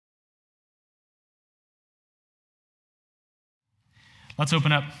Let's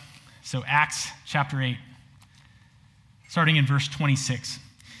open up. So Acts chapter 8, starting in verse 26.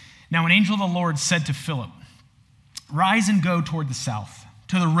 Now an angel of the Lord said to Philip, "Rise and go toward the south,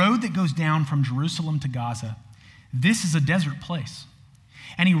 to the road that goes down from Jerusalem to Gaza. This is a desert place."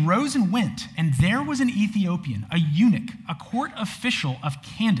 And he rose and went, and there was an Ethiopian, a eunuch, a court official of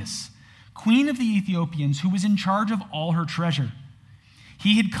Candace, queen of the Ethiopians, who was in charge of all her treasure.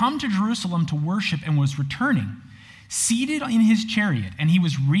 He had come to Jerusalem to worship and was returning, seated in his chariot, and he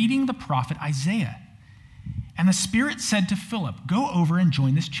was reading the prophet Isaiah. And the Spirit said to Philip, "Go over and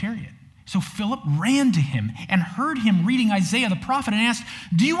join this chariot." So Philip ran to him and heard him reading Isaiah the prophet and asked,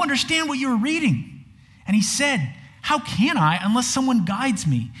 "Do you understand what you are reading?" And he said, "How can I unless someone guides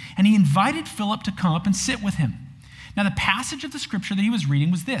me?" And he invited Philip to come up and sit with him. Now the passage of the scripture that he was reading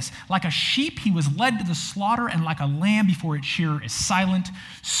was this: "Like a sheep he was led to the slaughter, and like a lamb before its shearer is silent,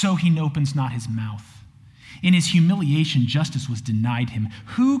 so he opens not his mouth. In his humiliation justice was denied him.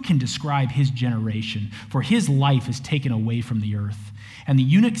 Who can describe his generation? For his life is taken away from the earth." And the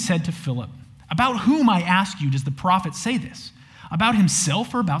eunuch said to Philip, "About whom, I ask you, does the prophet say this? About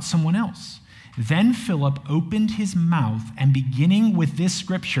himself or about someone else?" Then Philip opened his mouth, and beginning with this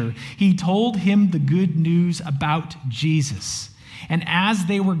scripture, he told him the good news about Jesus. And as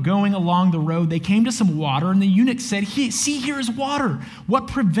they were going along the road, they came to some water, and the eunuch said, "See, here is water. What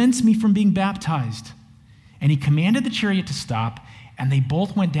prevents me from being baptized?" And he commanded the chariot to stop, and they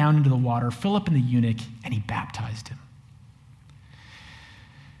both went down into the water, Philip and the eunuch, and he baptized him.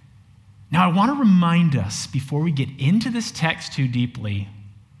 Now, I want to remind us, before we get into this text too deeply,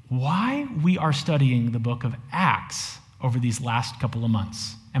 why we are studying the book of Acts over these last couple of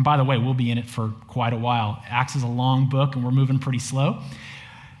months. And by the way, we'll be in it for quite a while. Acts is a long book, and we're moving pretty slow.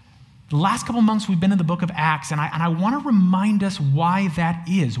 The last couple of months we've been in the book of Acts, and I want to remind us why that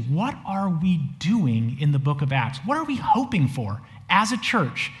is. What are we doing in the book of Acts? What are we hoping for as a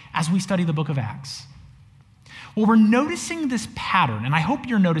church as we study the book of Acts? Well, we're noticing this pattern, and I hope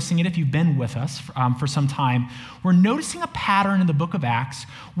you're noticing it if you've been with us for some time. We're noticing a pattern in the book of Acts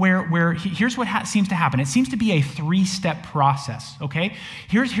where here's what seems to happen. It seems to be a 3-step process, okay?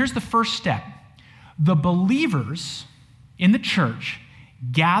 Here's the first step. The believers in the church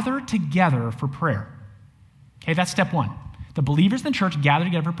gather together for prayer. Okay, that's step 1. The believers in the church gather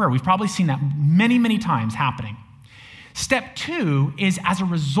together for prayer. We've probably seen that many, many times happening. Step 2 is, as a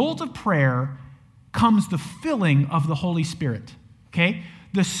result of prayer, comes the filling of the Holy Spirit, okay?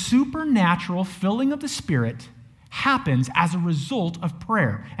 The supernatural filling of the Spirit happens as a result of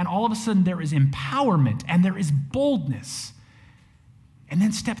prayer. And all of a sudden there is empowerment and there is boldness. And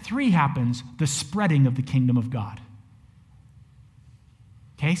then step 3 happens, the spreading of the kingdom of God.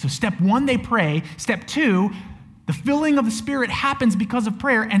 Okay, so step 1, they pray. Step 2, the filling of the Spirit happens because of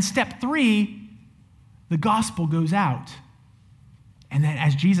prayer. And step 3, the gospel goes out. And then,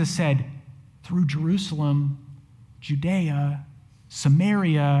 as Jesus said, through Jerusalem, Judea,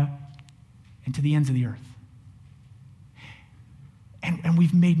 Samaria, and to the ends of the earth. And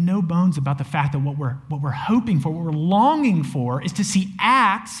we've made no bones about the fact that what we're hoping for, what we're longing for, is to see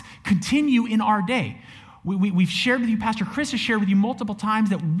Acts continue in our day. We've shared with you, Pastor Chris has shared with you multiple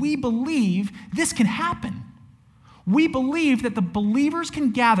times, that we believe this can happen. We believe that the believers can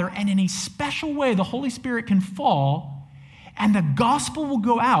gather, and in a special way, the Holy Spirit can fall, and the gospel will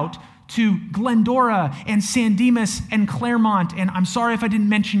go out to Glendora and San Dimas and Claremont, and I'm sorry if I didn't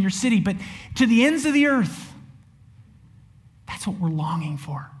mention your city, but to the ends of the earth. That's what we're longing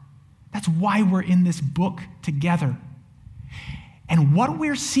for. That's why we're in this book together. And what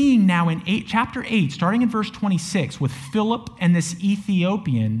we're seeing now in chapter 8, starting in verse 26, with Philip and this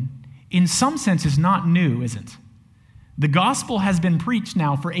Ethiopian, in some sense is not new, is it? The gospel has been preached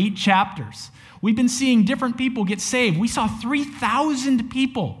now for 8 chapters. We've been seeing different people get saved. We saw 3,000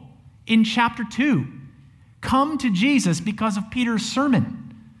 people in chapter 2 come to Jesus because of Peter's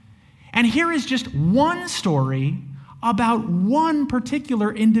sermon. And here is just one story about one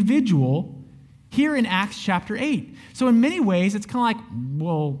particular individual here in Acts chapter 8. So in many ways, it's kind of like,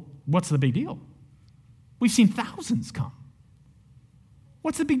 well, what's the big deal? We've seen thousands come.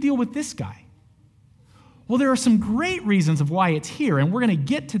 What's the big deal with this guy? Well, there are some great reasons of why it's here, and we're going to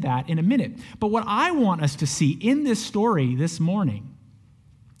get to that in a minute. But what I want us to see in this story this morning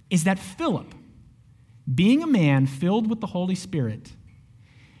is that Philip, being a man filled with the Holy Spirit,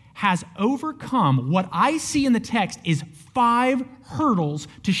 has overcome what I see in the text is 5 hurdles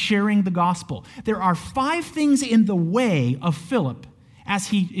to sharing the gospel. There are 5 things in the way of Philip as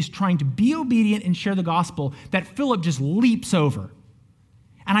he is trying to be obedient and share the gospel that Philip just leaps over.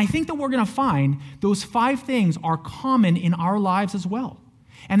 And I think that we're going to find those 5 things are common in our lives as well.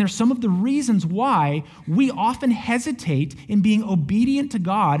 And there's some of the reasons why we often hesitate in being obedient to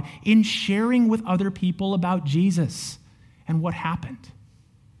God in sharing with other people about Jesus and what happened.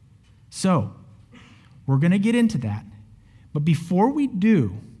 So, we're going to get into that. But before we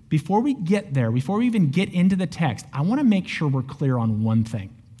get there, before we even get into the text, I want to make sure we're clear on one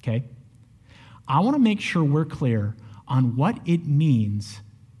thing, okay? I want to make sure we're clear on what it means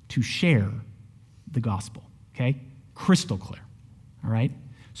to share the gospel, okay? Crystal clear, all right?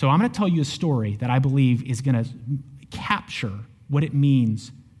 So I'm going to tell you a story that I believe is going to capture what it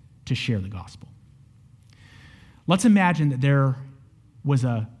means to share the gospel. Let's imagine that there was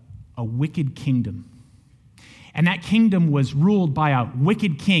a wicked kingdom. And that kingdom was ruled by a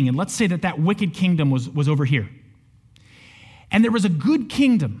wicked king. And let's say that wicked kingdom was over here. And there was a good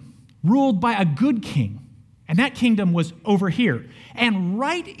kingdom ruled by a good king. And that kingdom was over here. And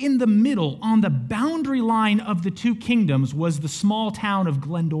right in the middle, on the boundary line of the two kingdoms, was the small town of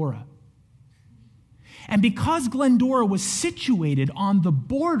Glendora. And because Glendora was situated on the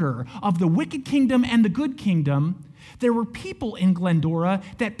border of the wicked kingdom and the good kingdom, there were people in Glendora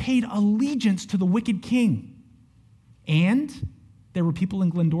that paid allegiance to the wicked king. And there were people in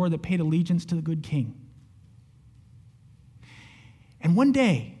Glendora that paid allegiance to the good king. And one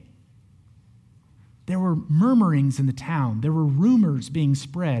day, there were murmurings in the town. There were rumors being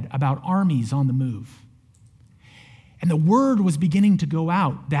spread about armies on the move. And the word was beginning to go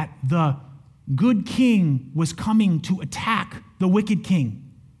out that the good king was coming to attack the wicked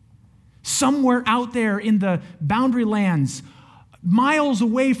king. Somewhere out there in the boundary lands, miles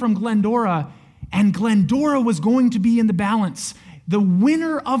away from Glendora, and Glendora was going to be in the balance. The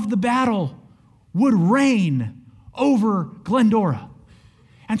winner of the battle would reign over Glendora.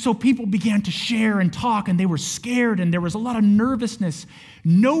 And so people began to share and talk, and they were scared, and there was a lot of nervousness.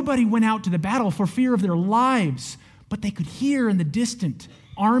 Nobody went out to the battle for fear of their lives, but they could hear in the distant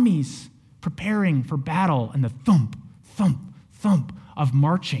armies preparing for battle and the thump, thump, thump of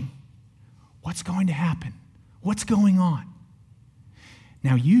marching. What's going to happen? What's going on?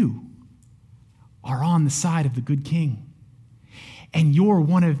 Now you are on the side of the good king, and you're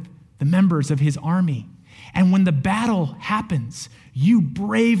one of the members of his army. And when the battle happens, you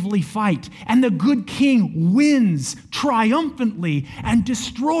bravely fight, and the good king wins triumphantly and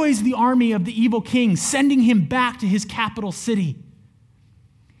destroys the army of the evil king, sending him back to his capital city.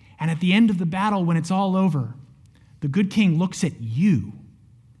 And at the end of the battle, when it's all over, the good king looks at you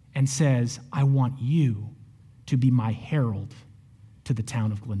and says, I want you to be my herald to the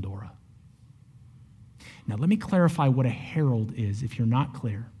town of Glendora. Now, let me clarify what a herald is if you're not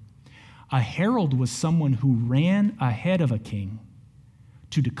clear. A herald was someone who ran ahead of a king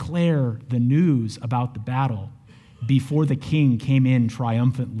to declare the news about the battle before the king came in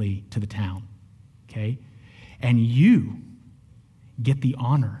triumphantly to the town, okay? And you get the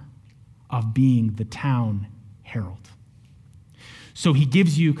honor of being the town herald. So he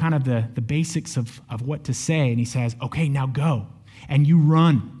gives you kind of the basics of what to say, and he says, okay, now go. And you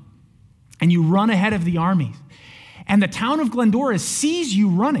run. And you run ahead of the armies. And the town of Glendora sees you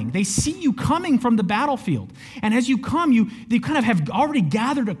running. They see you coming from the battlefield. And as you come, they kind of have already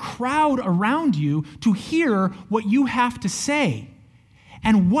gathered a crowd around you to hear what you have to say.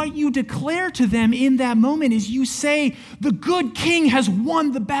 And what you declare to them in that moment is you say, the good king has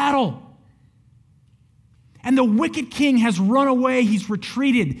won the battle. And the wicked king has run away. He's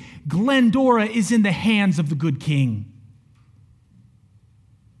retreated. Glendora is in the hands of the good king.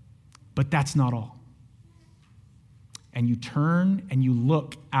 But that's not all. And you turn and you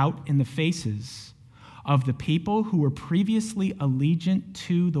look out in the faces of the people who were previously allegiant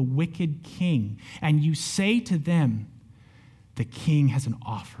to the wicked king, and you say to them, the king has an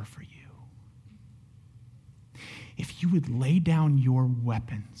offer for you. If you would lay down your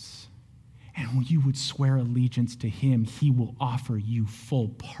weapons and you would swear allegiance to him, he will offer you full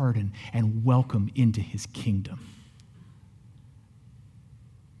pardon and welcome into his kingdom.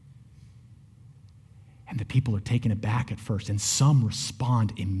 And the people are taken aback at first, and some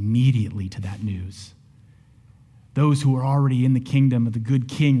respond immediately to that news. Those who are already in the kingdom of the good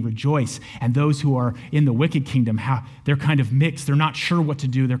king rejoice, and those who are in the wicked kingdom, they're kind of mixed. They're not sure what to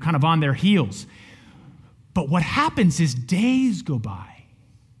do. They're kind of on their heels. But what happens is days go by,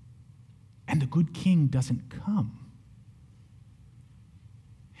 and the good king doesn't come.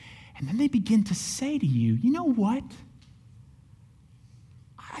 And then they begin to say to you, you know what?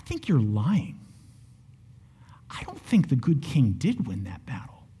 I think you're lying. I don't think the good king did win that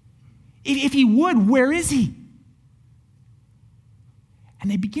battle. If he would, where is he?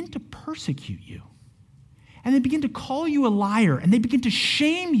 And they begin to persecute you. And they begin to call you a liar. And they begin to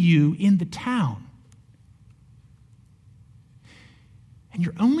shame you in the town. And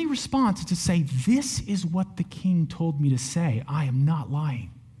your only response is to say, this is what the king told me to say. I am not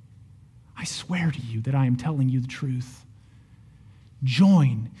lying. I swear to you that I am telling you the truth.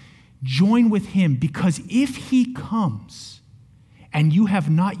 Join with him, because if he comes and you have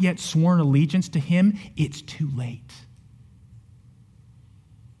not yet sworn allegiance to him, it's too late.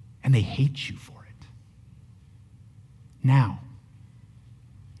 And they hate you for it. Now,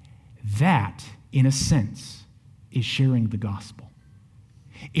 that, in a sense, is sharing the gospel.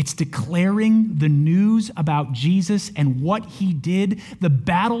 It's declaring the news about Jesus and what he did. The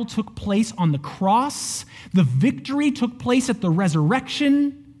battle took place on the cross. The victory took place at the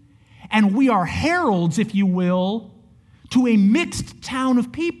resurrection. And we are heralds, if you will, to a mixed town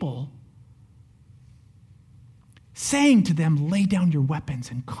of people, saying to them, lay down your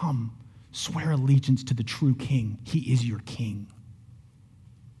weapons and come, swear allegiance to the true king. He is your king.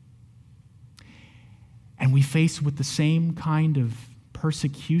 And we face with the same kind of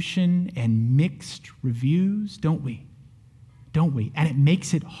persecution and mixed reviews, don't we? Don't we? And it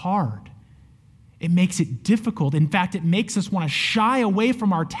makes it hard. It makes it difficult. In fact, it makes us want to shy away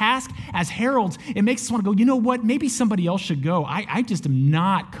from our task as heralds. It makes us want to go, you know what? Maybe somebody else should go. I just am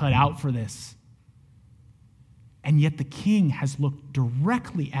not cut out for this. And yet the king has looked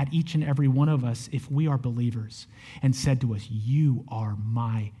directly at each and every one of us, if we are believers, and said to us, you are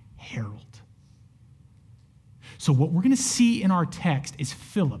my herald. So what we're going to see in our text is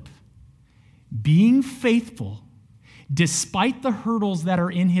Philip being faithful despite the hurdles that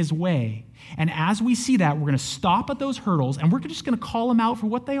are in his way. And as we see that, we're going to stop at those hurdles and we're just going to call them out for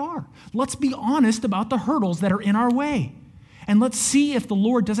what they are. Let's be honest about the hurdles that are in our way. And let's see if the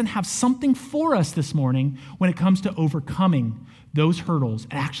Lord doesn't have something for us this morning when it comes to overcoming those hurdles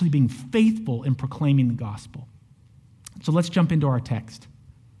and actually being faithful in proclaiming the gospel. So let's jump into our text.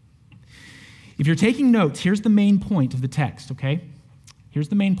 If you're taking notes, here's the main point of the text, okay? Here's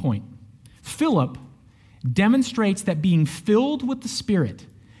the main point. Philip demonstrates that being filled with the Spirit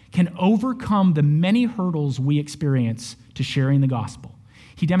can overcome the many hurdles we experience to sharing the gospel.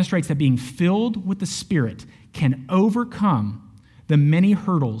 He demonstrates that being filled with the Spirit can overcome the many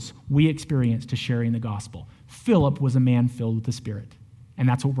hurdles we experience to sharing the gospel. Philip was a man filled with the Spirit, and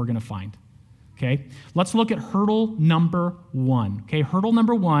that's what we're going to find. Okay, let's look at hurdle number 1. Okay, hurdle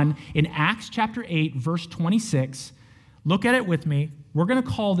number 1 in Acts chapter 8, verse 26. Look at it with me. We're going to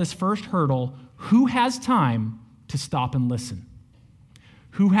call this first hurdle, who has time to stop and listen?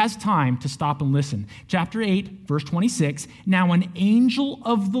 Who has time to stop and listen? Chapter 8, verse 26. Now an angel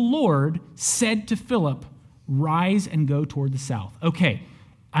of the Lord said to Philip, rise and go toward the south. Okay,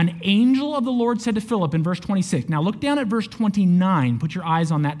 an angel of the Lord said to Philip in verse 26. Now look down at verse 29. Put your eyes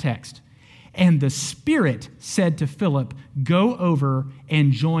on that text. And the Spirit said to Philip, go over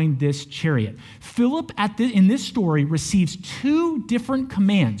and join this chariot. Philip, in this story, receives 2 different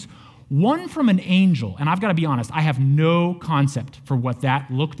commands. One from an angel, and I've got to be honest, I have no concept for what that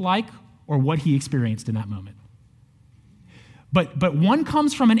looked like or what he experienced in that moment. But one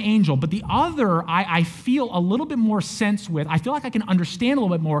comes from an angel, but the other I feel a little bit more sense with. I feel like I can understand a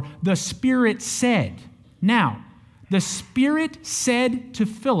little bit more. The Spirit said. Now, the Spirit said to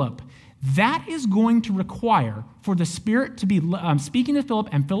Philip, that is going to require for the Spirit to be speaking to Philip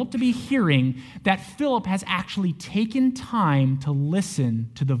and Philip to be hearing that Philip has actually taken time to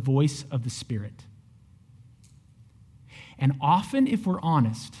listen to the voice of the Spirit. And often, if we're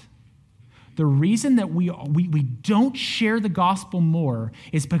honest, the reason that we don't share the gospel more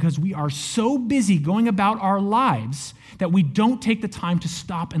is because we are so busy going about our lives that we don't take the time to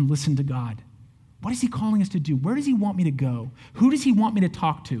stop and listen to God. What is he calling us to do? Where does he want me to go? Who does he want me to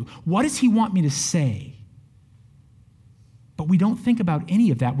talk to? What does he want me to say? But we don't think about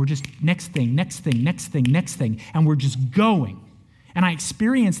any of that. We're just next thing, and we're just going. And I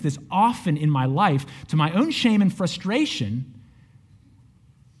experience this often in my life to my own shame and frustration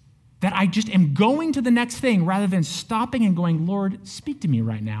that I just am going to the next thing rather than stopping and going, Lord, speak to me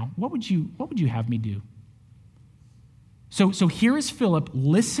right now. What would you have me do? So here is Philip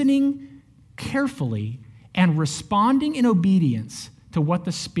listening carefully and responding in obedience to what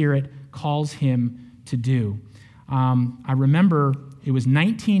the Spirit calls him to do. I remember it was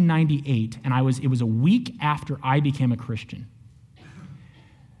 1998, and it was a week after I became a Christian,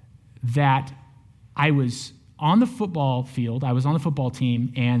 that I was on the football field, I was on the football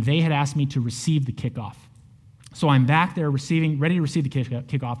team, and they had asked me to receive the kickoff. So I'm back there ready to receive the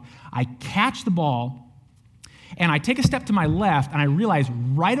kickoff. I catch the ball, and I take a step to my left, and I realize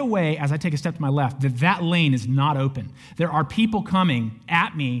right away as I take a step to my left that lane is not open. There are people coming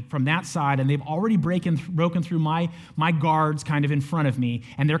at me from that side, and they've already broken through my guards kind of in front of me,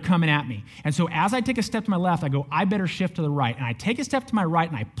 and they're coming at me. And so as I take a step to my left, I go, I better shift to the right. And I take a step to my right,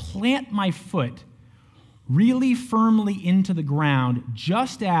 and I plant my foot really firmly into the ground,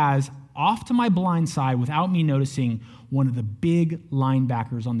 just as off to my blind side, without me noticing, one of the big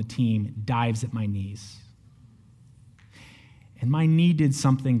linebackers on the team dives at my knees. And my knee did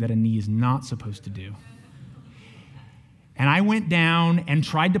something that a knee is not supposed to do. And I went down and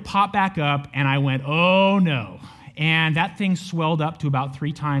tried to pop back up, and I went, oh no. And that thing swelled up to about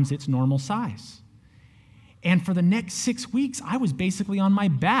 3 times its normal size. And for the next 6 weeks, I was basically on my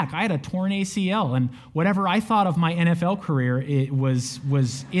back. I had a torn ACL, and whatever I thought of my NFL career, it was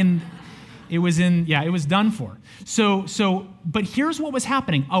done for. But here's what was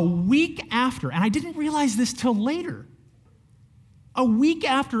happening. A week after, and I didn't realize this till later, a week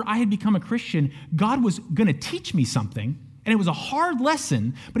after I had become a Christian, God was going to teach me something, and it was a hard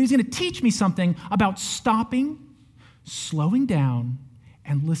lesson, but he was going to teach me something about stopping, slowing down,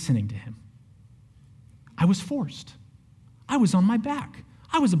 and listening to him. I was forced. I was on my back.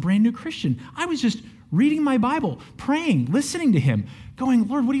 I was a brand new Christian. I was just reading my Bible, praying, listening to him, going,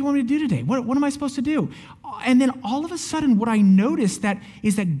 Lord, what do you want me to do today? What am I supposed to do? And then all of a sudden, what I noticed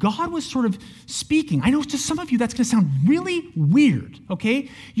is that God was sort of speaking. I know to some of you that's going to sound really weird, okay?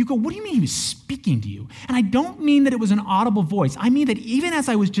 You go, what do you mean he was speaking to you? And I don't mean that it was an audible voice. I mean that even as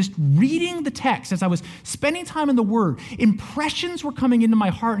I was just reading the text, as I was spending time in the Word, impressions were coming into my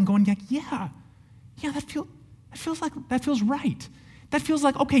heart and going, yeah, that feels right. That feels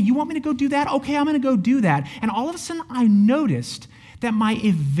like, okay, you want me to go do that? Okay, I'm going to go do that. And all of a sudden, I noticed that my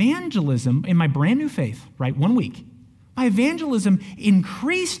evangelism in my brand new faith, right, 1 week, my evangelism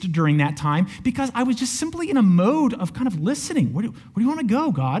increased during that time because I was just simply in a mode of kind of listening. Where do you want to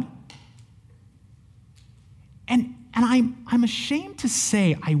go, God? And I'm ashamed to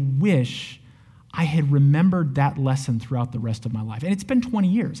say I wish I had remembered that lesson throughout the rest of my life. And it's been 20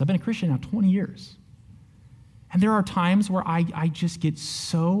 years. I've been a Christian now 20 years. And there are times where I just get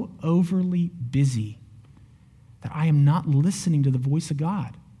so overly busy that I am not listening to the voice of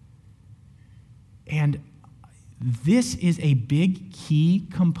God. And this is a big key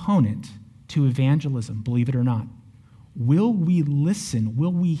component to evangelism, believe it or not. Will we listen?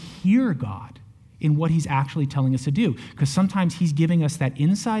 Will we hear God in what he's actually telling us to do? Because sometimes he's giving us that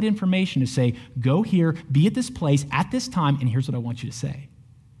inside information to say, go here, be at this place, at this time, and here's what I want you to say.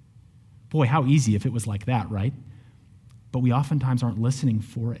 Boy, how easy if it was like that, right? But we oftentimes aren't listening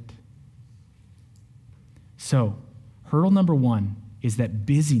for it. So, hurdle number 1 is that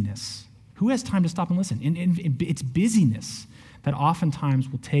busyness. Who has time to stop and listen? And it's busyness that oftentimes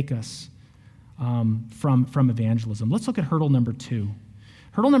will take us from evangelism. Let's look at hurdle number 2.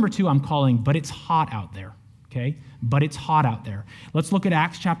 Hurdle number 2 I'm calling, but it's hot out there. Okay? But it's hot out there. Let's look at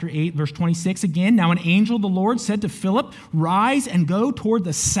Acts chapter 8, verse 26 again. Now an angel of the Lord said to Philip, rise and go toward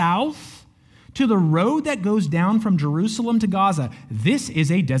the south to the road that goes down from Jerusalem to Gaza. This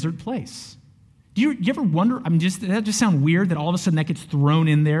is a desert place. Do you ever wonder, does that just sound weird that all of a sudden that gets thrown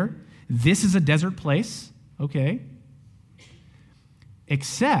in there? This is a desert place, okay?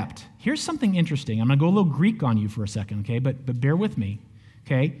 Except, here's something interesting. I'm going to go a little Greek on you for a second, okay? But bear with me,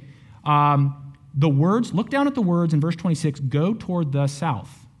 okay? The words, look down at the words in verse 26, go toward the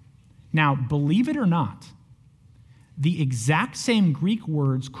south. Now, believe it or not, the exact same Greek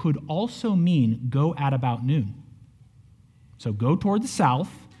words could also mean go at about noon. So go toward the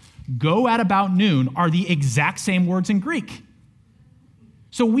south, go at about noon are the exact same words in Greek.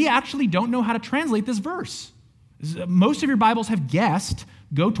 So we actually don't know how to translate this verse. Most of your Bibles have guessed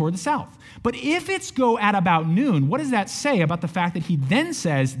go toward the south. But if it's go at about noon, what does that say about the fact that he then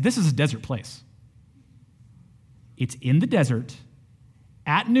says this is a desert place? It's in the desert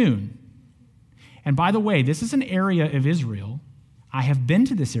at noon. And by the way, this is an area of Israel. I have been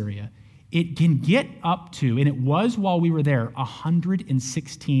to this area. It can get up to, and it was while we were there,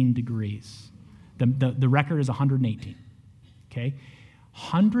 116 degrees. The record is 118, okay?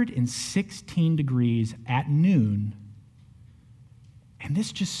 116 degrees at noon. And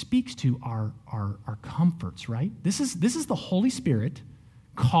this just speaks to our comforts, right? This is the Holy Spirit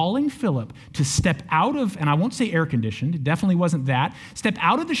calling Philip to step out of, and I won't say air-conditioned, it definitely wasn't that, step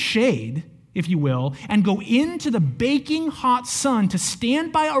out of the shade, if you will, and go into the baking hot sun to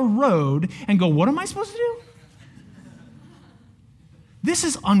stand by a road and go, what am I supposed to do? This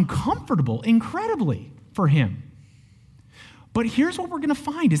is uncomfortable, incredibly, for him. But here's what we're going to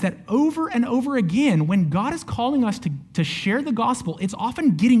find is that over and over again, when God is calling us to share the gospel, it's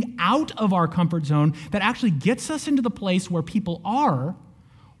often getting out of our comfort zone that actually gets us into the place where people are,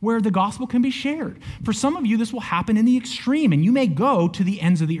 where the gospel can be shared. For some of you, this will happen in the extreme, and you may go to the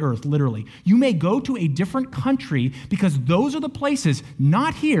ends of the earth, literally. You may go to a different country because those are the places,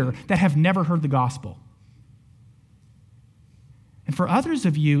 not here, that have never heard the gospel. And for others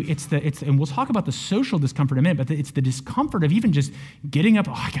of you, and we'll talk about the social discomfort in a minute, but it's the discomfort of even just getting up.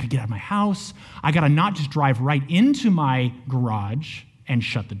 Oh, I got to get out of my house. I got to not just drive right into my garage and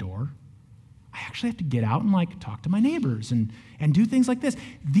shut the door. I actually have to get out and talk to my neighbors and do things like this.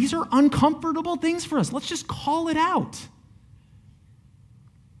 These are uncomfortable things for us. Let's just call it out.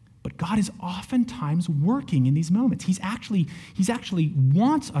 But God is oftentimes working in these moments. He's actually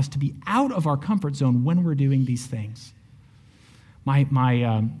wants us to be out of our comfort zone when we're doing these things. My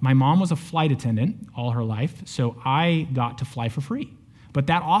mom was a flight attendant all her life, so I got to fly for free. But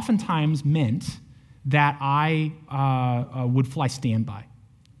that oftentimes meant that I would fly standby.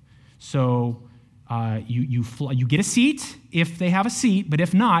 So you get a seat if they have a seat, but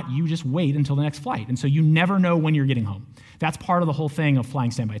if not, you just wait until the next flight. And so you never know when you're getting home. That's part of the whole thing of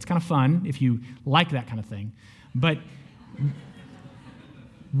flying standby. It's kind of fun if you like that kind of thing. But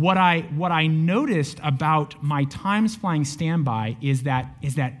what I noticed about my times flying standby is that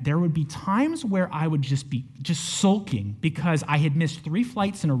there would be times where I would just be sulking because I had missed 3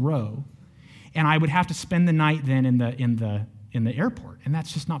 flights in a row, and I would have to spend the night then in the airport, and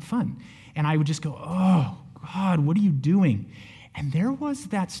that's just not fun. And I would just go, oh, God, what are you doing? And there was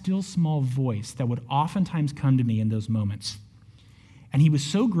that still small voice that would oftentimes come to me in those moments. And he was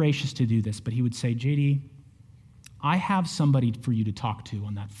so gracious to do this, but he would say, JD, I have somebody for you to talk to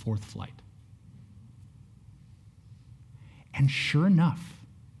on that 4th flight. And sure enough,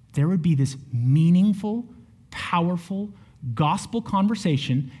 there would be this meaningful, powerful, gospel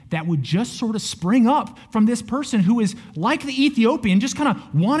conversation that would just sort of spring up from this person who is like the Ethiopian, just kind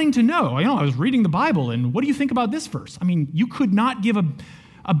of wanting to know. I was reading the Bible, and what do you think about this verse? I mean, you could not give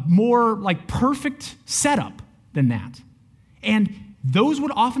a more perfect setup than that. And those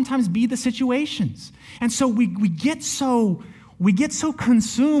would oftentimes be the situations. And so we get so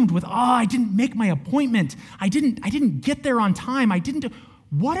consumed with, I didn't make my appointment. I didn't get there on time.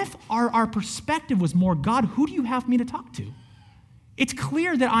 What if our perspective was more, God, who do you have me to talk to? It's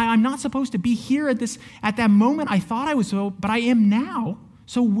clear that I'm not supposed to be here at that moment I thought I was, but I am now.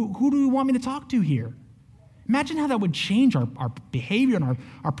 So who do you want me to talk to here? Imagine how that would change our behavior and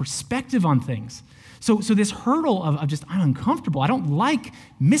our perspective on things. So this hurdle of just, I'm uncomfortable. I don't like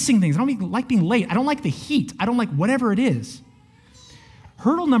missing things. I don't like being late. I don't like the heat. I don't like whatever it is.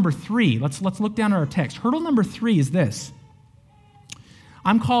 Hurdle number 3, let's look down at our text. Hurdle number 3 is this.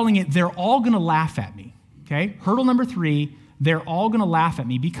 I'm calling it, they're all going to laugh at me, okay? Hurdle number 3, they're all going to laugh at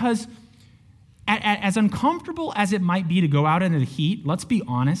me because as uncomfortable as it might be to go out into the heat, let's be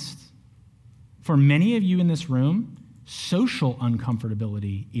honest, for many of you in this room, social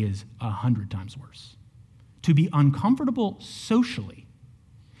uncomfortability is 100 times worse. To be uncomfortable socially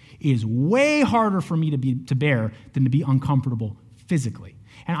is way harder for me to bear than to be uncomfortable physically.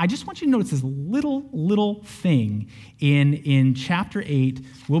 And I just want you to notice this little thing in chapter 8,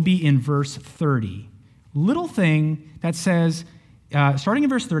 will be in verse 30. Little thing that says, starting in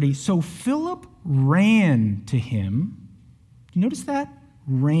verse 30, so Philip ran to him. Do you notice that?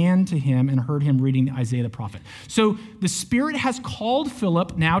 Ran to him and heard him reading Isaiah the prophet. So the Spirit has called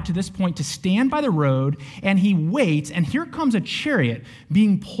Philip now to this point to stand by the road, and he waits, and here comes a chariot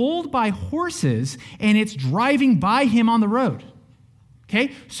being pulled by horses, and it's driving by him on the road.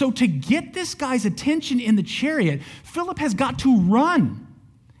 Okay? So to get this guy's attention in the chariot, Philip has got to run.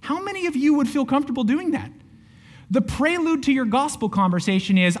 How many of you would feel comfortable doing that? The prelude to your gospel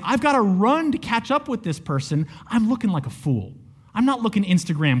conversation is, I've got to run to catch up with this person. I'm looking like a fool. I'm not looking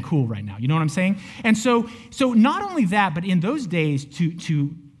Instagram cool right now. You know what I'm saying? And so not only that, but in those days,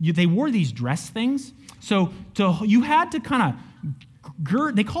 they wore these dress things. So you had to kind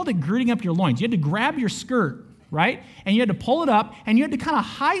of they called it girding up your loins. You had to grab your skirt, right? And you had to pull it up, and you had to kind of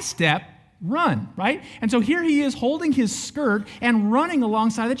high step, run, right? And so here he is holding his skirt and running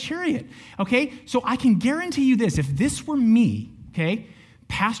alongside the chariot, okay? So I can guarantee you this, if this were me, okay,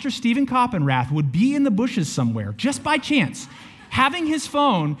 Pastor Stephen Koppenrath would be in the bushes somewhere, just by chance, having his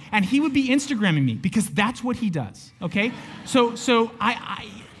phone, and he would be Instagramming me, because that's what he does, okay? So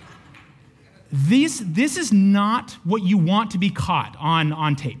this is not what you want to be caught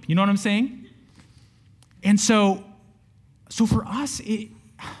on tape. You know what I'm saying? And so for us,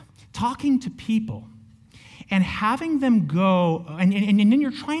 talking to people and having them go, and then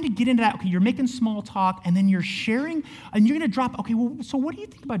you're trying to get into that, okay, you're making small talk, and then you're sharing, and you're going to drop, okay, well, so what do you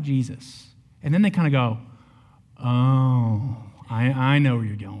think about Jesus? And then they kind of go, oh, I know where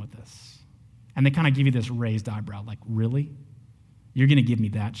you're going with this. And they kind of give you this raised eyebrow, like, really? You're going to give me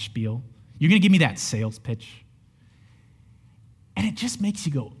that spiel? You're going to give me that sales pitch? And it just makes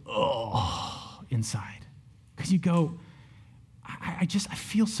you go, oh, inside. Because you go, I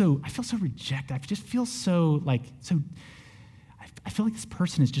feel so rejected. I just feel I feel like this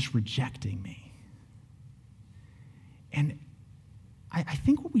person is just rejecting me. And I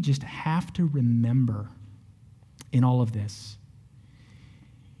think what we just have to remember in all of this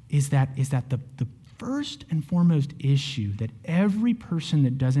is that the first and foremost issue that every person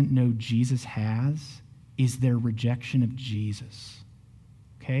that doesn't know Jesus has is their rejection of Jesus.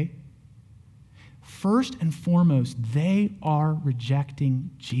 Okay? First and foremost, they are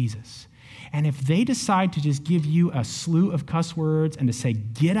rejecting Jesus. And if they decide to just give you a slew of cuss words and to say,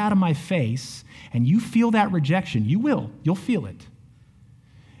 get out of my face, and you feel that rejection, you'll feel it.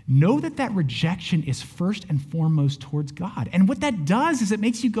 Know that rejection is first and foremost towards God. And what that does is it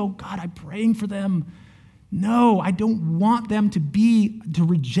makes you go, God, I'm praying for them. No, I don't want them to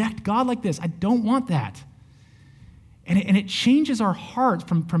reject God like this. I don't want that. And it changes our hearts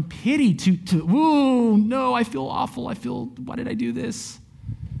from pity to ooh, no, I feel awful. Why did I do this?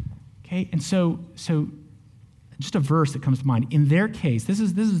 Okay, and so just a verse that comes to mind. In their case, this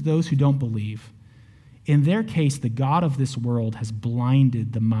is those who don't believe. In their case, the God of this world has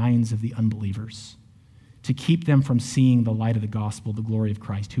blinded the minds of the unbelievers to keep them from seeing the light of the gospel, the glory of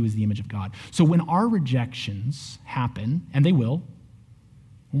Christ, who is the image of God. So when our rejections happen, and they will,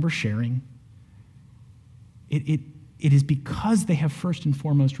 when we're sharing, it is because they have first and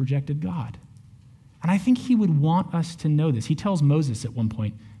foremost rejected God. And I think he would want us to know this. He tells Moses at one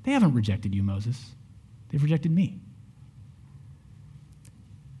point, they haven't rejected you, Moses. They've rejected me.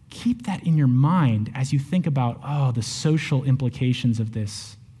 Keep that in your mind as you think about, the social implications of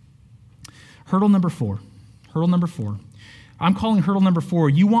this. Hurdle number four. I'm calling hurdle number 4,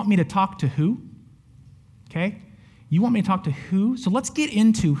 you want me to talk to who? Okay? You want me to talk to who? So let's get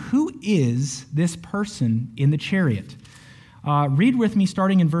into who is this person in the chariot. Read with me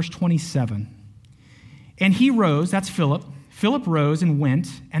starting in verse 27. And he rose, that's Philip. Philip rose and went,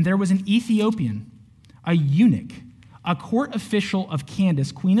 and there was an Ethiopian, a eunuch, a court official of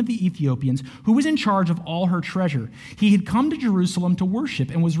Candace, queen of the Ethiopians, who was in charge of all her treasure. He had come to Jerusalem to worship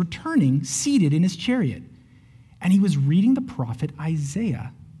and was returning seated in his chariot. And he was reading the prophet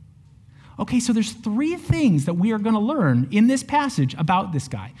Isaiah. Okay, so there's 3 things that we are going to learn in this passage about this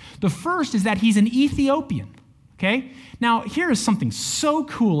guy. The first is that he's an Ethiopian, okay? Now, here is something so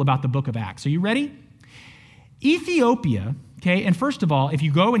cool about the book of Acts. Are you ready? Ethiopia, okay, and first of all, if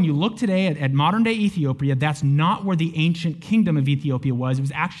you go and you look today at modern-day Ethiopia, that's not where the ancient kingdom of Ethiopia was. It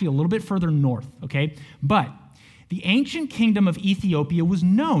was actually a little bit further north, okay? But the ancient kingdom of Ethiopia was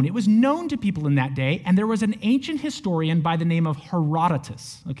known. It was known to people in that day, and there was an ancient historian by the name of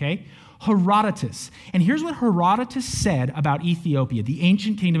Herodotus, okay? Herodotus. And here's what Herodotus said about Ethiopia, the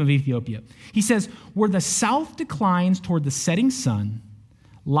ancient kingdom of Ethiopia. He says, where the south declines toward the setting sun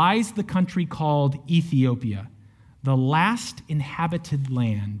lies the country called Ethiopia, the last inhabited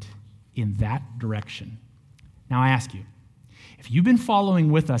land in that direction. Now I ask you, if you've been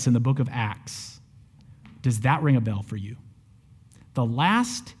following with us in the book of Acts, does that ring a bell for you? The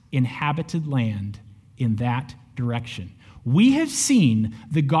last inhabited land in that direction. We have seen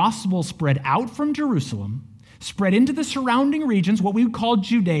the gospel spread out from Jerusalem, spread into the surrounding regions, what we would call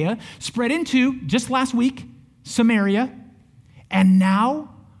Judea, spread into, just last week, Samaria, and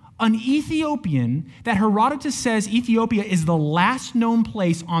now an Ethiopian that Herodotus says Ethiopia is the last known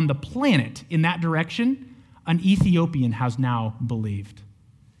place on the planet in that direction, an Ethiopian has now believed.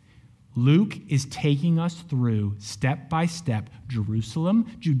 Luke is taking us through, step by step, Jerusalem,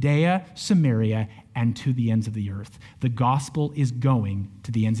 Judea, Samaria, and to the ends of the earth. The gospel is going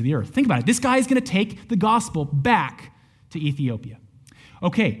to the ends of the earth. Think about it. This guy is going to take the gospel back to Ethiopia.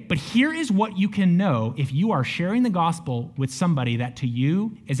 Okay, but here is what you can know if you are sharing the gospel with somebody that to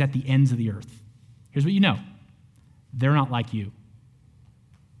you is at the ends of the earth. Here's what you know. They're not like you.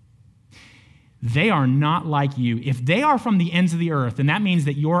 They are not like you. If they are from the ends of the earth, then that means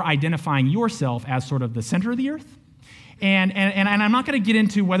that you're identifying yourself as sort of the center of the earth. And I'm not going to get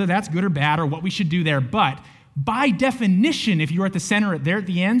into whether that's good or bad or what we should do there, but by definition, if you're at the center, they're at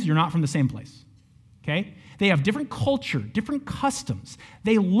the ends, you're not from the same place. Okay? They have different culture, different customs.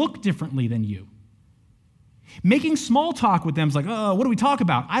 They look differently than you. Making small talk with them is like, oh, what do we talk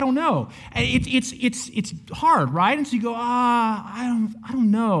about? I don't know. It's hard, right? And so you go, I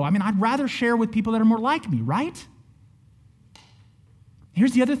don't know. I mean, I'd rather share with people that are more like me, right?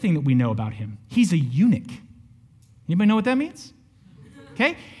 Here's the other thing that we know about him. He's a eunuch. Anybody know what that means?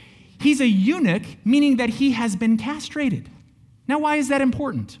 Okay? He's a eunuch, meaning that he has been castrated. Now, why is that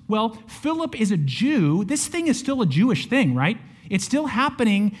important? Well, Philip is a Jew. This thing is still a Jewish thing, right? It's still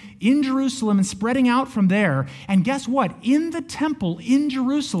happening in Jerusalem and spreading out from there. And guess what? In the temple in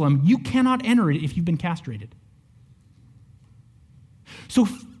Jerusalem, you cannot enter it if you've been castrated. So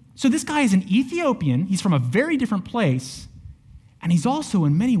this guy is an Ethiopian. He's from a very different place. And he's also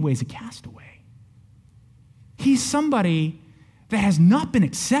in many ways a castaway. He's somebody that has not been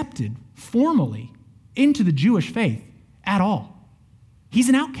accepted formally into the Jewish faith at all. He's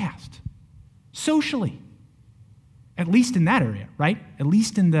an outcast, socially. At least in that area, right? At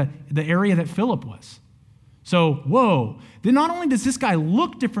least in the area that Philip was. So, whoa. Then not only does this guy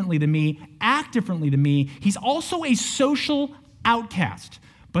look differently than me, act differently than me, he's also a social outcast.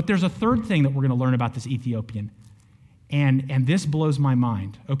 But there's a third thing that we're going to learn about this Ethiopian. And this blows my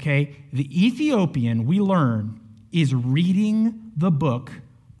mind, okay? The Ethiopian, we learn, is reading the book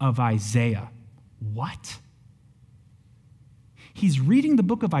of Isaiah. What? He's reading the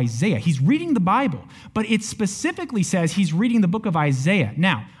book of Isaiah. He's reading the Bible, but it specifically says he's reading the book of Isaiah.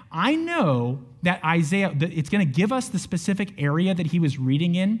 Now, I know that Isaiah, it's going to give us the specific area that he was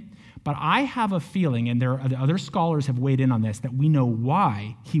reading in, but I have a feeling, and there are other scholars have weighed in on this, that we know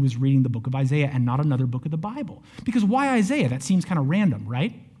why he was reading the book of Isaiah and not another book of the Bible. Because why Isaiah? That seems kind of random,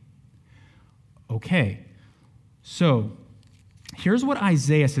 right? Okay, so here's what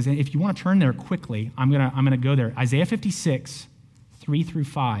Isaiah says. And if you want to turn there quickly, I'm gonna go there. Isaiah 56, 3 through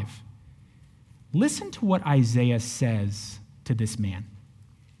 5. Listen to what Isaiah says to this man.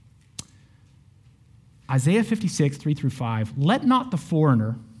 Isaiah 56, 3 through 5. Let not the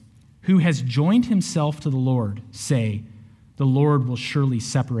foreigner who has joined himself to the Lord say, the Lord will surely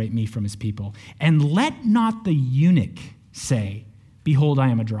separate me from his people. And let not the eunuch say, behold, I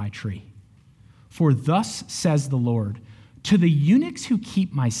am a dry tree. For thus says the Lord, to the eunuchs who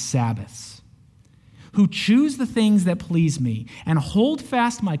keep my Sabbaths, who choose the things that please me, and hold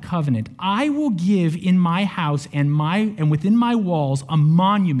fast my covenant, I will give in my house and within my walls a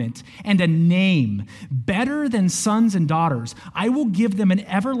monument and a name better than sons and daughters. I will give them an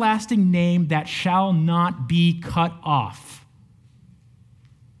everlasting name that shall not be cut off.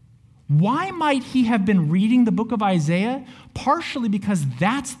 Why might he have been reading the book of Isaiah? Partially because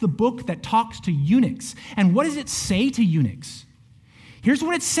that's the book that talks to eunuchs. And what does it say to eunuchs? Here's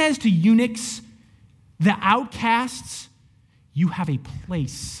what it says to eunuchs, the outcasts. You have a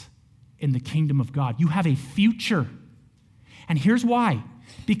place in the kingdom of God. You have a future. And here's why.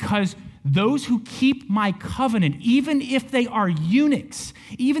 Because those who keep my covenant, even if they are eunuchs,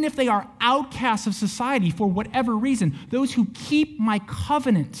 even if they are outcasts of society for whatever reason, those who keep my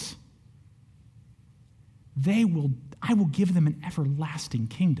covenant, I will give them an everlasting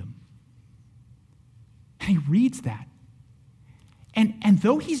kingdom. And he reads that. And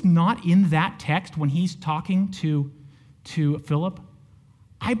though he's not in that text when he's talking to Philip,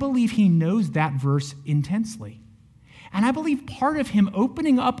 I believe he knows that verse intensely. And I believe part of him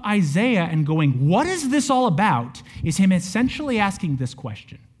opening up Isaiah and going, what is this all about, is him essentially asking this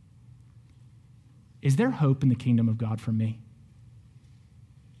question. Is there hope in the kingdom of God for me?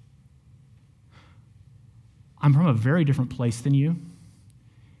 I'm from a very different place than you,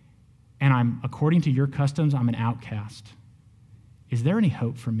 and according to your customs, I'm an outcast. Is there any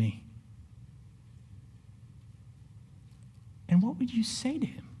hope for me? And what would you say to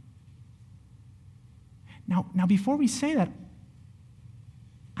him? Now, before we say that,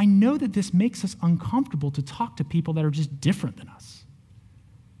 I know that this makes us uncomfortable to talk to people that are just different than us.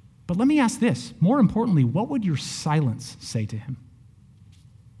 But let me ask this. More importantly, what would your silence say to him?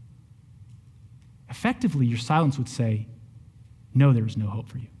 Effectively, your silence would say, no, there is no hope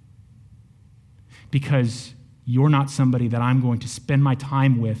for you. Because you're not somebody that I'm going to spend my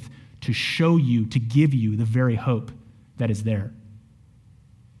time with to show you, to give you the very hope that is there.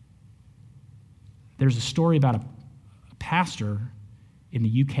 There's a story about a pastor in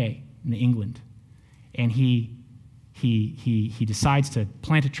the UK, in England, and he decides to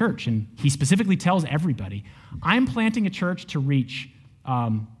plant a church, and he specifically tells everybody, I'm planting a church to reach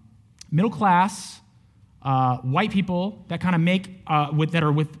middle class, white people that kind of make that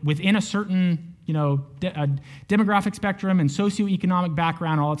are within a certain demographic spectrum and socioeconomic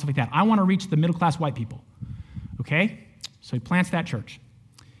background, all that stuff like that. I want to reach the middle class white people. Okay, so he plants that church,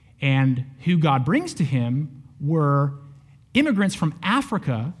 and who God brings to him were immigrants from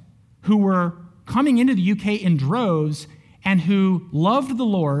Africa who were coming into the UK in droves and who loved the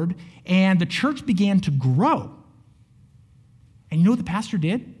Lord, and the church began to grow. And you know what the pastor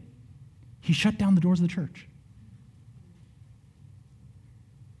did? He shut down the doors of the church.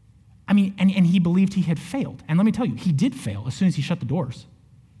 I mean, and he believed he had failed. And let me tell you, he did fail as soon as he shut the doors.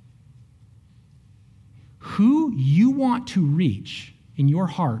 Who you want to reach in your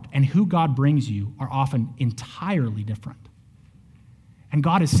heart and who God brings you are often entirely different. And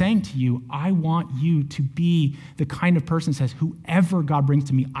God is saying to you, I want you to be the kind of person that says, whoever God brings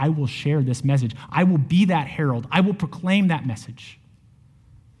to me, I will share this message. I will be that herald. I will proclaim that message.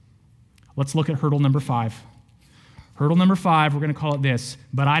 Let's look at hurdle number 5. Hurdle number 5, we're going to call it this,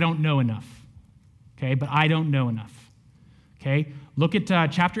 but I don't know enough. Okay, but I don't know enough. Okay, look at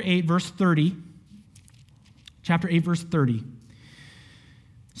chapter 8, verse 30. Chapter 8, verse 30.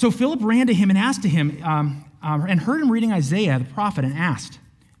 So Philip ran to him and asked to him, and heard him reading Isaiah the prophet, and asked,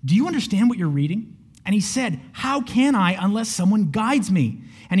 do you understand what you're reading? And he said, how can I unless someone guides me?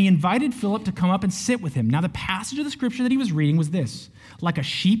 And he invited Philip to come up and sit with him. Now the passage of the scripture that he was reading was this: like a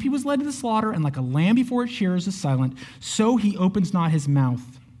sheep he was led to the slaughter, and like a lamb before its shearers is silent, so he opens not his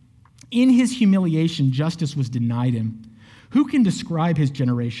mouth. In his humiliation, justice was denied him. Who can describe his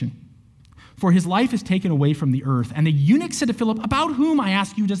generation? For his life is taken away from the earth. And the eunuch said to Philip, about whom, I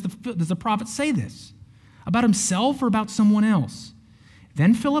ask you, does the prophet say this? About himself or about someone else?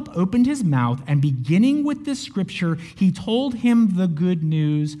 Then Philip opened his mouth, and beginning with this scripture, he told him the good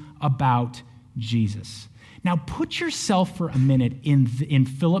news about Jesus. Now put yourself for a minute in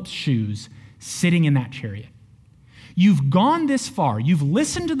Philip's shoes, sitting in that chariot. You've gone this far. You've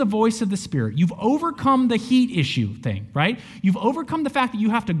listened to the voice of the Spirit. You've overcome the heat issue thing, right? You've overcome the fact that you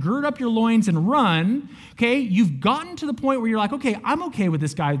have to gird up your loins and run, okay? You've gotten to the point where you're like, okay, I'm okay with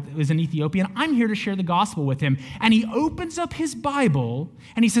this guy who is an Ethiopian. I'm here to share the gospel with him. And he opens up his Bible,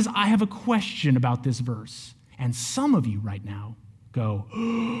 and he says, I have a question about this verse. And some of you right now go,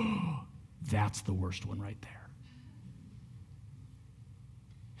 oh, that's the worst one right there.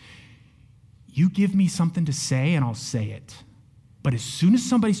 You give me something to say and I'll say it. But as soon as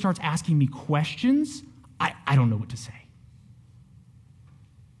somebody starts asking me questions, I don't know what to say.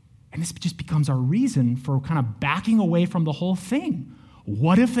 And this just becomes our reason for kind of backing away from the whole thing.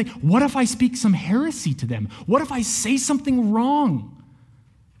 What if I speak some heresy to them? What if I say something wrong?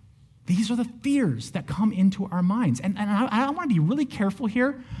 These are the fears that come into our minds. And I want to be really careful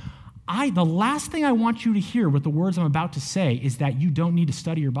here. The last thing I want you to hear with the words I'm about to say is that you don't need to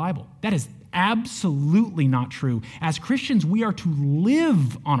study your Bible. That is absolutely not true. As Christians, we are to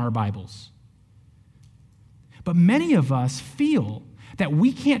live on our Bibles. But many of us feel that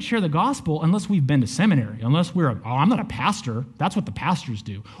we can't share the gospel unless we've been to seminary, unless I'm not a pastor, that's what the pastors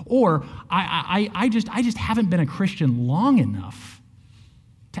do. Or I just haven't been a Christian long enough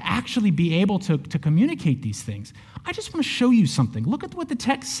to actually be able to communicate these things. I just want to show you something. Look at what the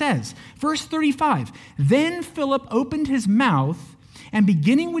text says. Verse 35, then Philip opened his mouth and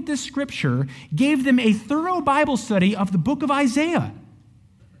beginning with this scripture, gave them a thorough Bible study of the book of Isaiah.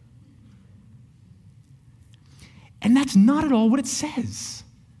 And that's not at all what it says.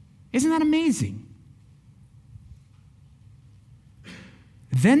 Isn't that amazing?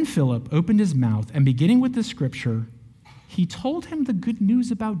 Then Philip opened his mouth, and beginning with this scripture, he told him the good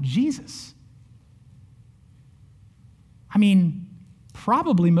news about Jesus. I mean,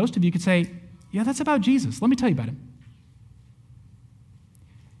 probably most of you could say, yeah, that's about Jesus. Let me tell you about him.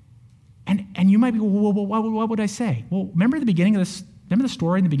 And you might be, well, what would I say? Well, remember the beginning of this? Remember the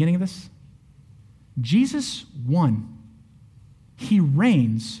story in the beginning of this? Jesus won. He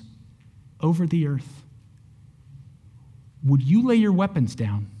reigns over the earth. Would you lay your weapons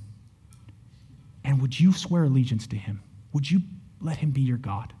down? And would you swear allegiance to him? Would you let him be your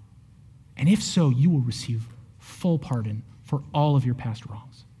God? And if so, you will receive full pardon for all of your past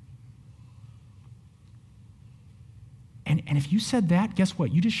wrongs. And if you said that, guess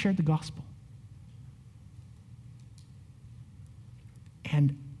what? You just shared the gospel.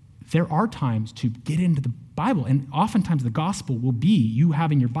 And there are times to get into the Bible, and oftentimes the gospel will be you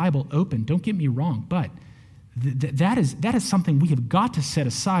having your Bible open. Don't get me wrong, but that is something we have got to set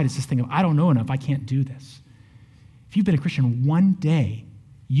aside as this thing of, I don't know enough, I can't do this. If you've been a Christian one day,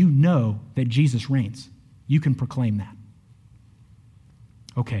 you know that Jesus reigns. You can proclaim that.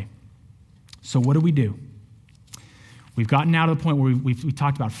 Okay, so what do? We've gotten now to the point where we've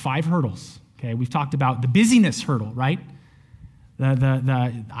talked about 5 hurdles. Okay, we've talked about the busyness hurdle, right? I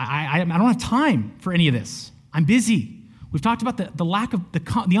don't have time for any of this. I'm busy. We've talked about the lack of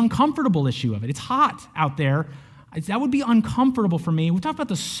the uncomfortable issue of it. It's hot out there. That would be uncomfortable for me. We've talked about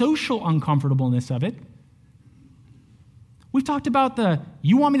the social uncomfortableness of it. We've talked about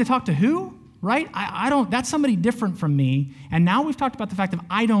you want me to talk to who? right? I don't, that's somebody different from me. And now we've talked about the fact that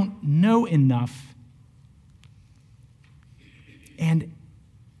I don't know enough. And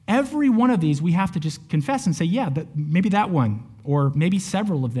every one of these we have to just confess and say, yeah, maybe that one, or maybe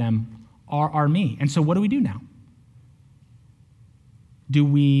several of them are me. And so what do we do now? Do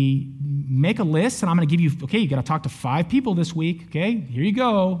we make a list? And I'm going to give you, okay, you got to talk to 5 people this week. Okay, here you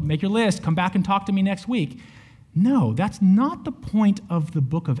go. Make your list. Come back and talk to me next week. No, that's not the point of the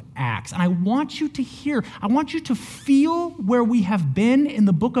book of Acts. And I want you to hear, I want you to feel where we have been in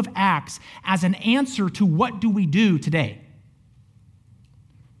the book of Acts as an answer to what do we do today.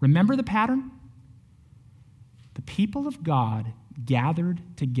 Remember the pattern? The people of God gathered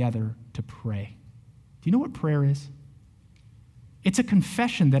together to pray. Do you know what prayer is? It's a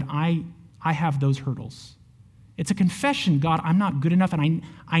confession that I have those hurdles. It's a confession, God, I'm not good enough, and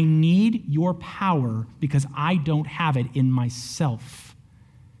I need your power because I don't have it in myself.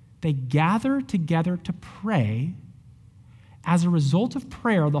 They gather together to pray. As a result of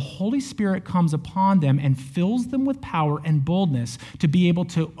prayer, the Holy Spirit comes upon them and fills them with power and boldness to be able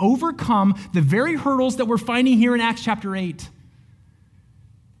to overcome the very hurdles that we're finding here in Acts chapter 8.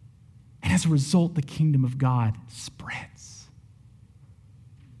 And as a result, the kingdom of God spreads.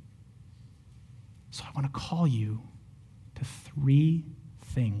 So I want to call you to 3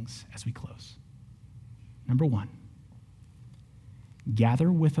 things as we close. Number 1,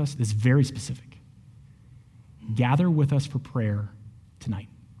 gather with us. This is very specific. Gather with us for prayer tonight.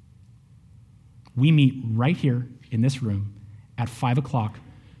 We meet right here in this room at 5 o'clock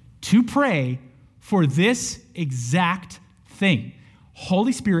to pray for this exact thing.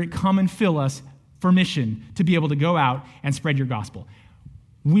 Holy Spirit, come and fill us for mission to be able to go out and spread your gospel.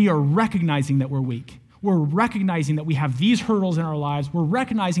 We are recognizing that we're weak. We're recognizing that we have these hurdles in our lives. We're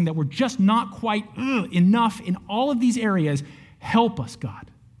recognizing that we're just not quite enough in all of these areas. Help us,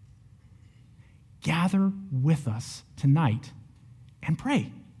 God. Gather with us tonight and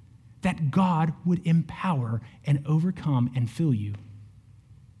pray that God would empower and overcome and fill you.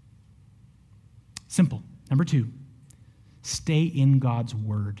 Simple. Number 2, stay in God's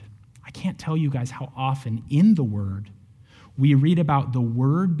word. I can't tell you guys how often in the word we read about the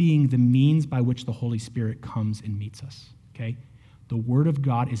word being the means by which the Holy Spirit comes and meets us, okay? The word of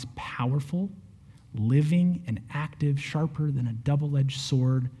God is powerful, living, and active, sharper than a double-edged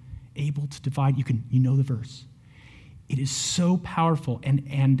sword, able to divide. You know the verse. It is so powerful.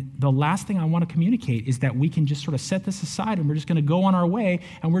 And the last thing I want to communicate is that we can just sort of set this aside and we're just going to go on our way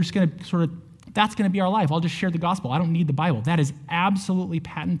and we're just going to sort of, that's going to be our life. I'll just share the gospel. I don't need the Bible. That is absolutely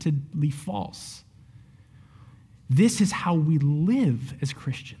patentedly false. This is how we live as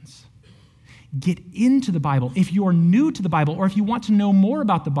Christians. Get into the Bible. If you're new to the Bible or if you want to know more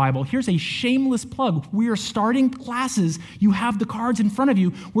about the Bible, here's a shameless plug. We are starting classes. You have the cards in front of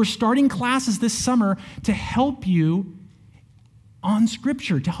you. We're starting classes this summer to help you on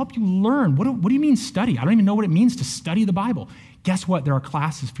Scripture, to help you learn. What do you mean study? I don't even know what it means to study the Bible. Guess what? There are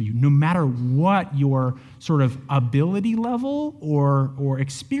classes for you, no matter what your sort of ability level or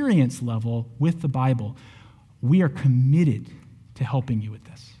experience level with the Bible. We are committed to helping you with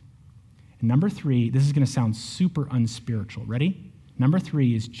this. And number 3, this is going to sound super unspiritual. Ready? Number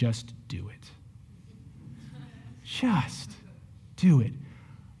 3 is just do it. Just do it.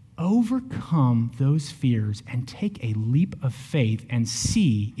 Overcome those fears and take a leap of faith and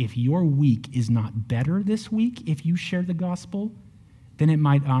see if your week is not better this week if you share the gospel than it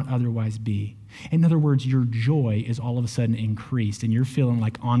might not otherwise be. In other words, your joy is all of a sudden increased and you're feeling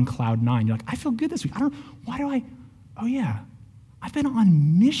like on cloud 9. You're like, I feel good this week. Oh yeah, I've been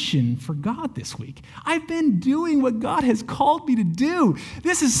on mission for God this week. I've been doing what God has called me to do.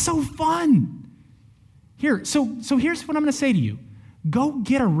 This is so fun. So here's what I'm going to say to you. Go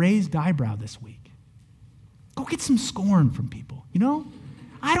get a raised eyebrow this week. Go get some scorn from people, you know?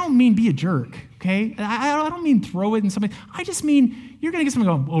 I don't mean be a jerk, okay? I don't mean throw it in somebody. I just mean you're going to get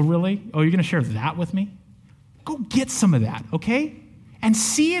someone going, oh, really? Oh, you're going to share that with me? Go get some of that, okay? And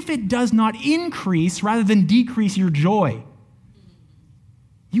see if it does not increase rather than decrease your joy.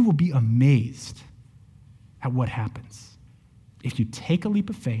 You will be amazed at what happens if you take a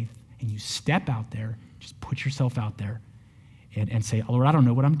leap of faith and you step out there, just put yourself out there and say, oh, Lord, I don't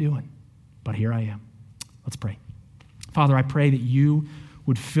know what I'm doing, but here I am. Let's pray. Father, I pray that you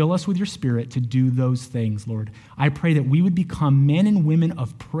would fill us with your Spirit to do those things, Lord. I pray that we would become men and women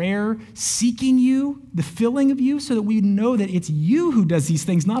of prayer, seeking you, the filling of you, so that we know that it's you who does these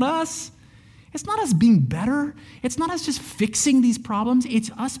things, not us. It's not us being better. It's not us just fixing these problems. It's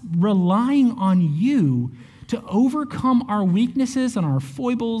us relying on you to overcome our weaknesses and our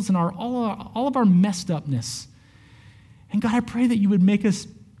foibles and all of our messed upness. And God, I pray that you would make us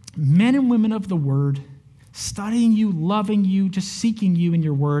men and women of the word, studying you, loving you, just seeking you in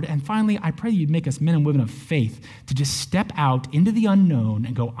your word. And finally, I pray you'd make us men and women of faith to just step out into the unknown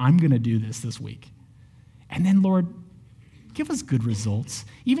and go, I'm going to do this week. And then, Lord, give us good results.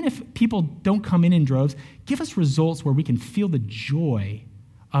 Even if people don't come in droves, give us results where we can feel the joy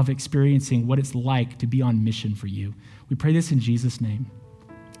of experiencing what it's like to be on mission for you. We pray this in Jesus' name.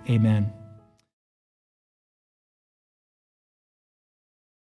 Amen.